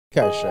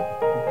Kaisha,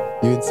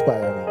 you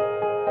inspire me.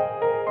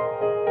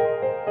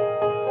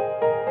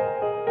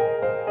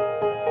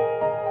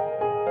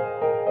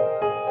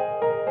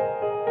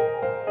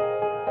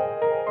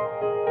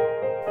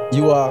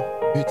 You are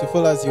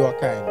beautiful as you are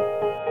kind.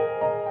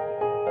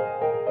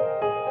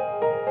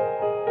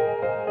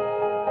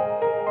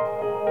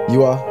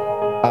 You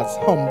are as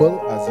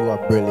humble as you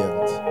are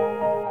brilliant.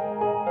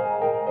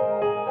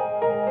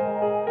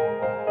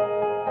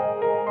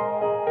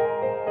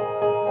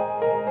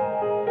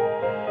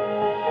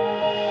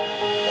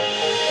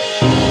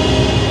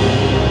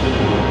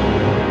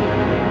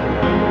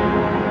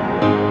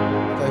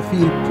 I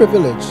feel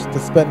privileged to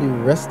spend the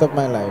rest of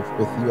my life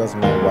with you as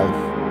my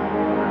wife.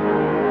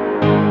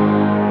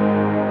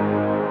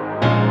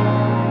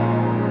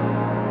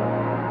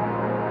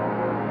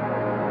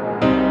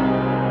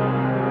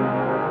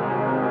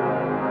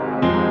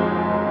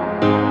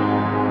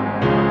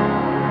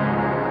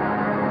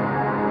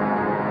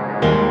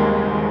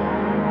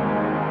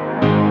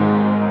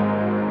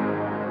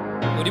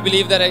 Would you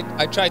believe that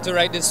I tried to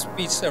write this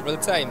speech several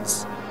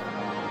times?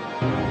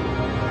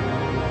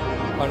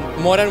 And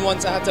more than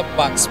once I had to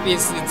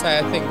backspace the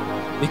entire thing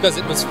because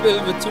it was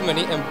filled with too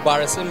many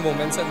embarrassing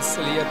moments and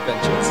silly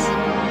adventures.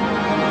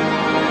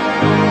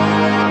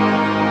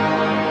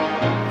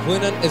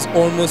 Vernon is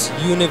almost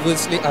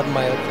universally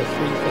admired for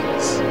three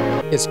things: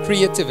 his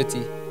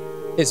creativity,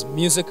 his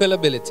musical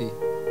ability,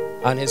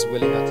 and his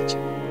willing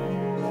attitude.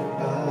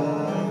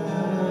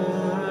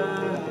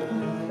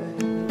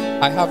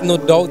 I have no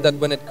doubt that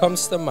when it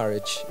comes to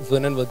marriage,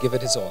 Vernon will give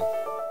it his all.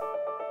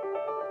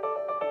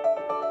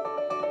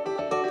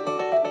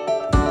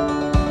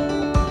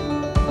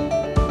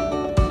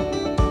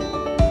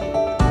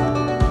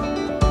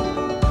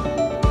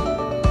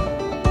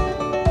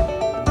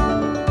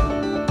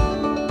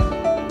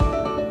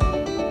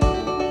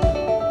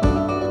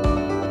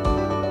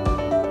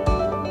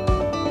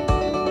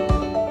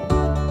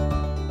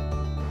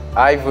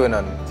 I,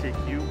 Vernon, take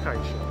you,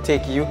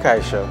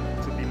 Kaisha,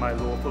 to be my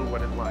lawful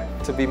wedded wife.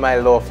 to be my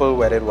lawful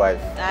wedded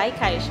wife. I,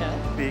 Kaisha,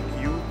 Take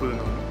you,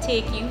 Vernon,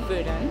 take you,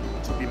 Vernon,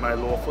 to be my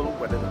lawful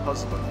wedded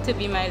husband. to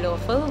be my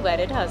lawful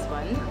wedded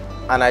husband,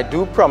 And I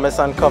do promise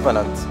and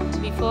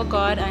covenant before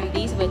God and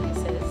these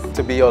witnesses,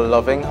 to be your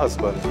loving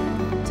husband,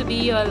 to be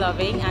your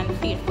loving and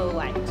faithful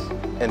wife,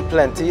 in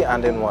plenty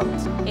and in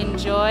want, in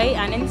joy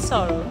and in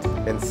sorrow,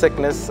 in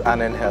sickness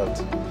and in health,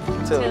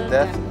 till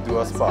death do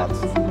us part.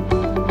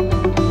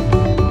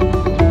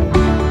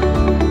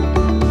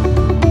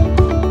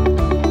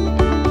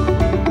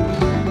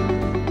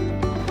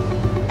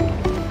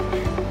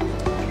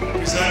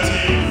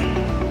 Presenting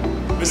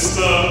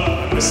Mr.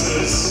 and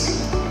Mrs.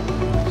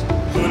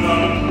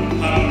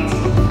 Vernon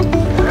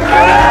and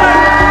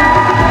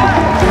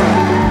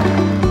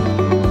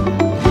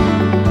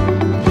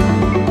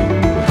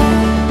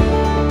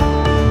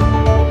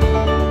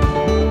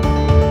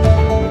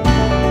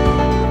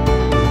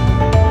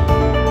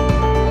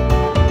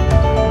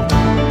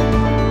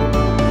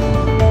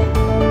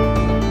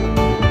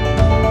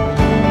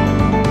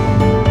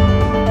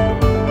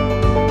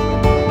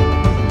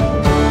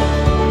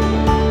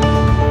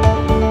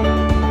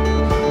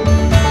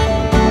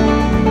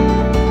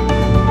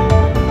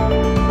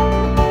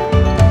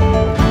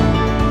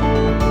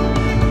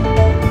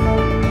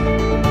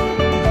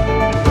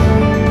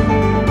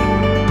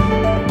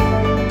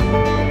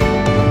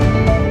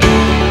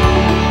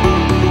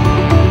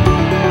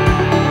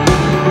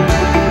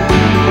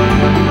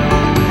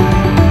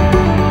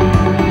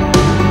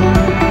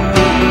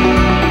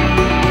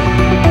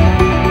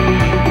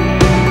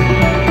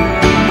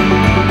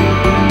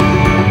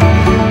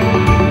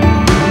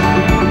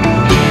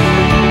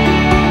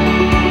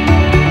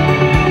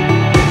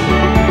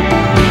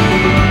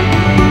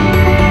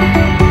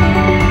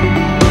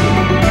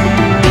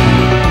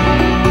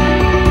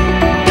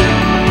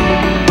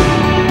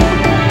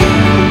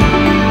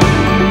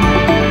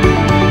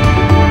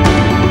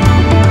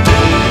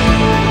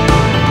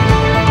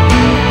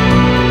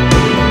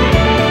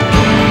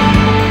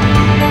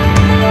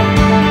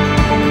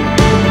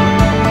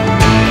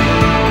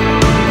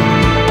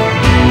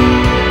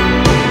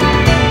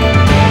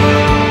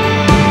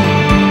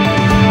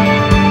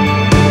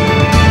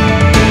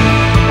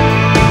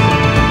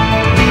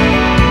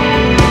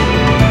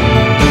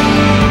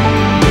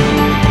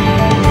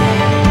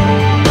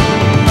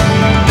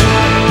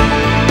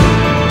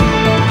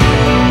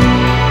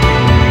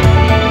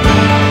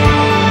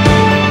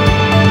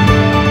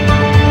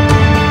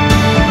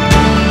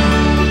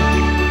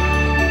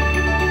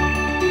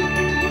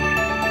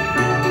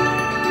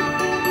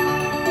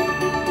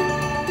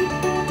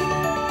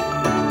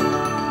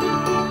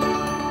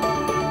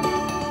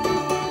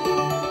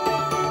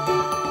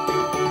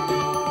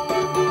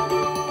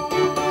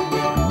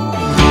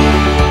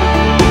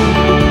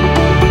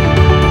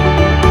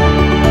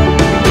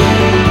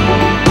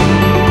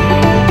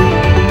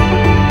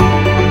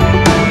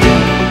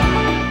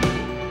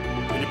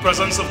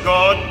presence of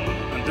God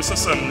and this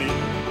assembly,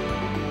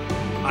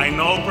 I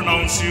now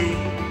pronounce you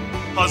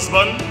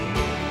husband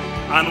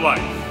and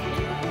wife.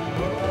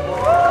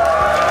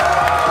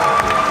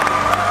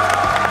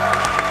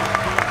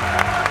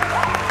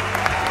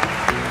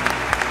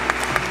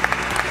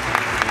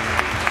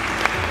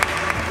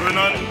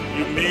 Vernon,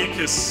 you may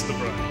kiss the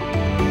bride.